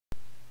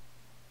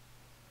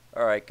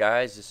Alright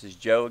guys, this is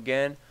Joe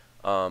again,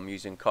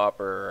 using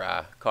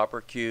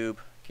CopperCube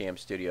Cam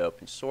Studio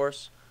open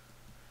source.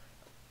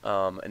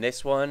 In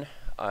this one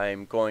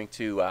I'm going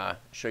to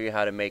show you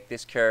how to make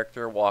this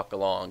character walk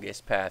along this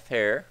path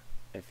here.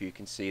 If you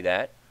can see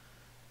that,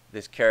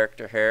 this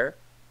character here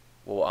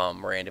will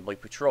randomly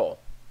patrol.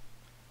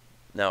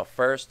 Now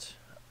first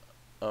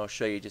I'll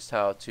show you just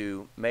how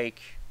to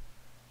make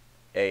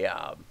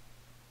a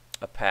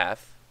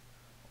path.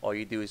 All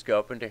you do is go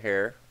up into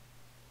here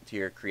to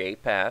your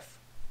create path,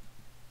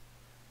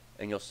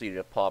 and you'll see that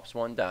it pops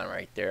one down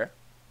right there.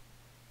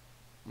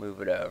 Move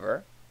it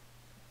over,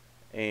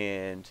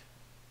 and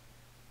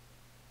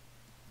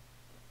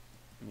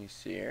let me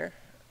see here.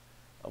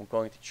 I'm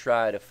going to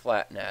try to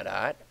flatten that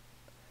out,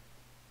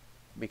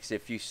 because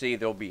if you see,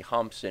 there'll be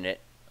humps in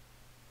it,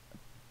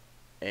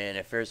 and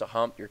if there's a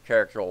hump, your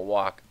character will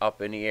walk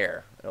up in the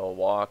air. It'll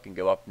walk and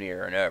go up in the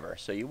air and over,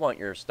 so you want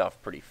your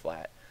stuff pretty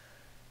flat.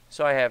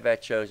 So I have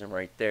that chosen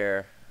right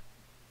there.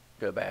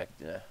 Go back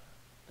to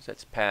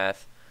that's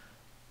path.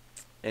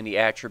 In the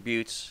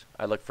attributes,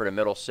 I look for the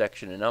middle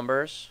section of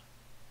numbers,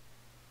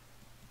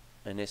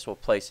 and this will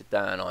place it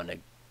down on the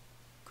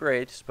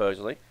grid,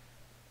 supposedly.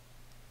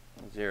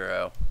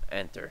 0,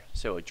 enter.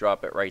 So we'll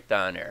drop it right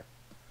down there.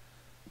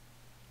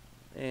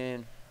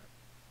 And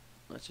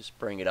let's just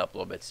bring it up a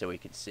little bit so we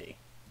can see.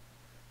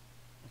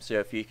 So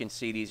if you can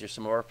see, these are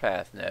some of our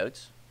path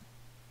nodes,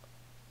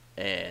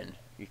 and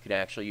you can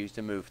actually use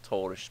the move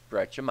tool to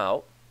stretch them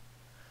out.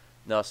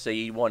 Now say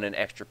you want an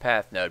extra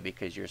path node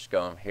because you're just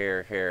going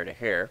here, here to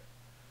here.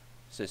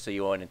 So say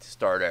you want it to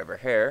start over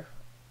here.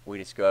 We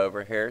just go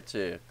over here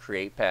to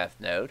create path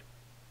node,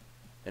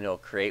 and it'll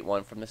create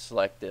one from the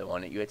selected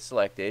one that you had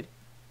selected,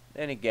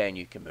 and again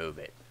you can move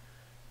it.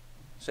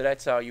 So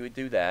that's how you would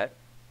do that.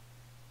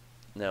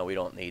 Now we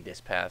don't need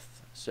this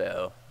path,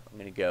 so I'm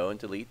going to go and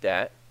delete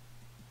that.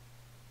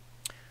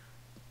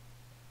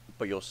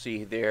 But you'll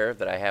see there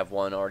that I have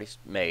one already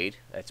made.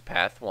 That's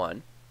path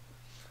 1.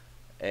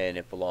 And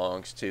it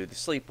belongs to the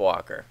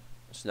sleepwalker.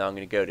 So now I'm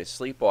going to go to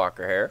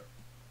sleepwalker here.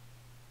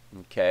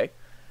 Okay.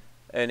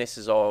 And this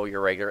is all your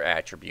regular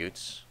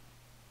attributes.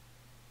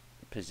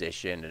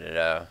 Position,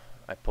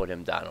 I put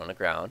him down on the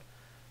ground.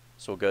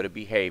 So we'll go to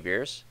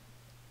behaviors.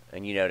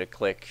 And you know to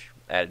click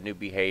add a new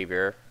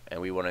behavior. And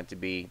we want it to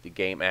be the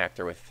game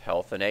actor with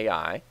health and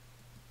AI.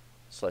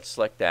 So let's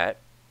select that.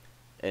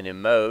 And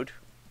in mode,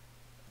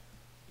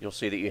 you'll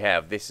see that you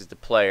have this is the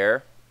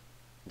player.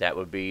 That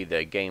would be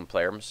the game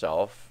player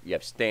himself. You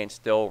have stand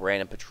still,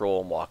 random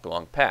patrol, and walk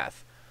along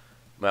path.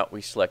 Well,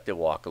 we selected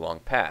walk along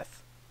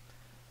path.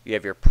 You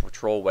have your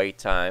patrol wait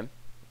time.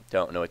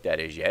 Don't know what that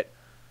is yet.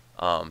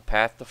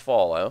 Path to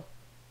follow.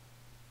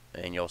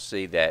 And you'll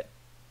see that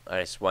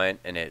I just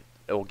went, and it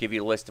will give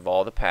you a list of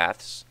all the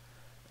paths.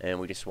 And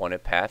we just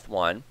wanted path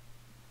 1.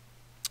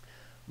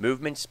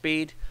 Movement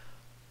speed,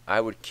 I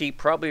would keep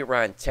probably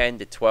around 10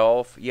 to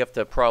 12. You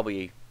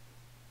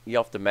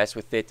have to mess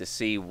with it to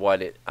see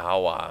what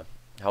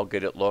how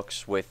good it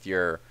looks with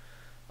your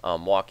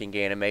walking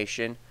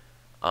animation.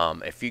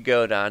 If you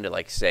go down to,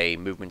 like, say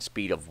movement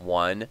speed of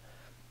 1,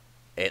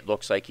 it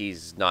looks like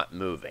he's not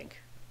moving,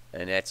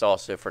 and that's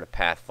also for the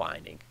path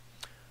finding.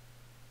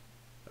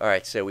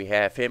 Alright, so we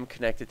have him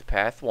connected to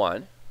path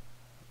 1,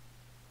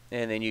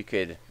 and then you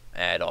could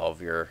add all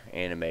of your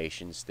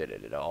animations,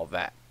 all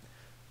that.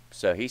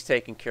 So he's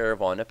taken care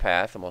of on the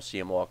path, and we'll see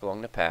him walk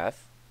along the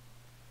path.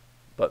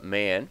 But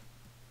man,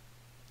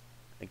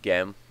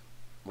 again,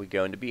 we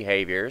go into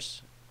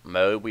behaviors.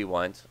 Mode, we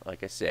want,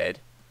 like I said,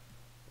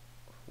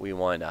 we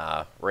want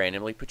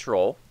randomly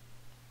patrol.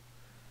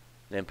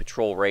 Then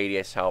patrol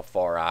radius, how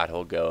far out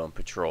he'll go and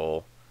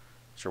patrol.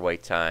 It's your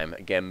wait time.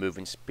 Again,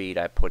 moving speed,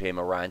 I put him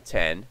around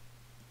 10.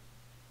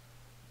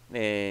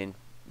 And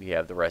you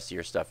have the rest of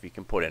your stuff you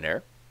can put in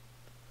there.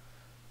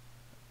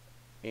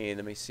 And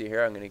let me see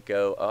here, I'm going to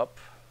go up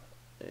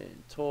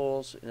in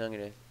tools, and I'm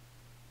going to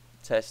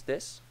test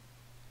this.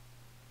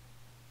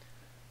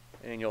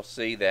 And you'll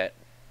see that,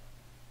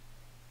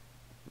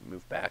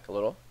 move back a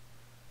little,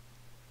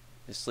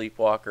 the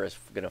sleepwalker is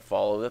going to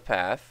follow the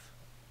path,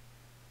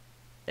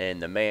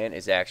 and the man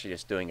is actually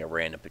just doing a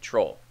random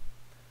patrol.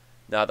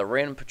 Now the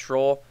random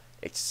patrol,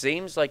 it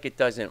seems like it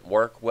doesn't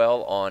work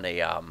well on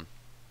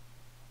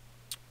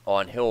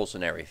on hills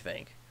and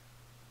everything.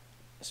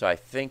 So I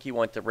think you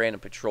want the random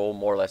patrol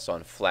more or less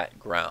on flat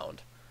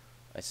ground.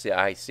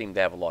 I seem to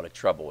have a lot of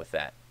trouble with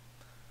that.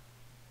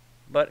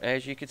 But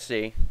as you can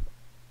see,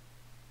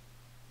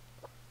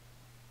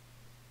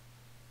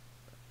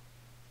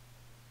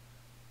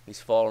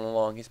 he's following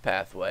along his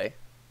pathway.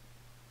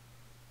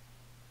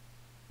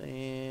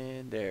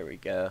 And there we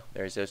go.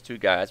 There's those two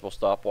guys. We'll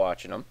stop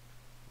watching them.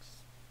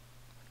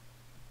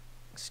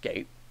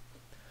 Escape.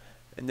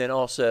 And then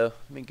also,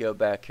 let me go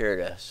back here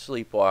to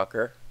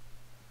Sleepwalker.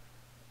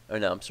 Oh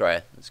no, I'm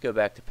sorry. Let's go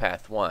back to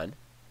path 1.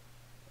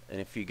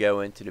 And if you go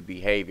into the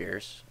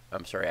behaviors,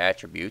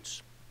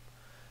 attributes,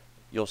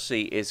 you'll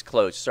see is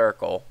closed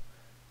circle.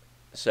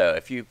 So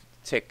if you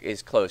tick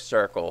is closed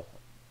circle,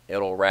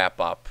 it'll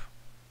wrap up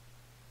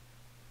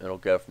It'll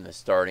go from the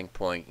starting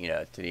point, you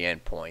know, to the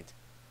end point.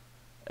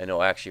 And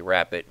it'll actually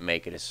wrap it and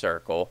make it a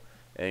circle.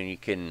 And you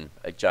can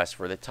adjust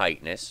for the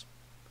tightness.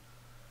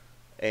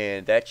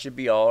 And that should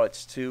be all.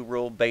 It's 2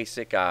 real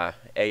basic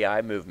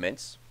AI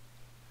movements.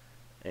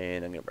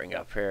 And I'm going to bring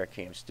up here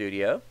Cam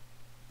Studio.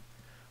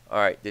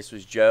 Alright, this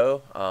was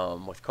Joe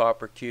with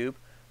CopperCube.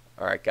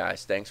 Alright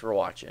guys, thanks for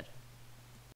watching.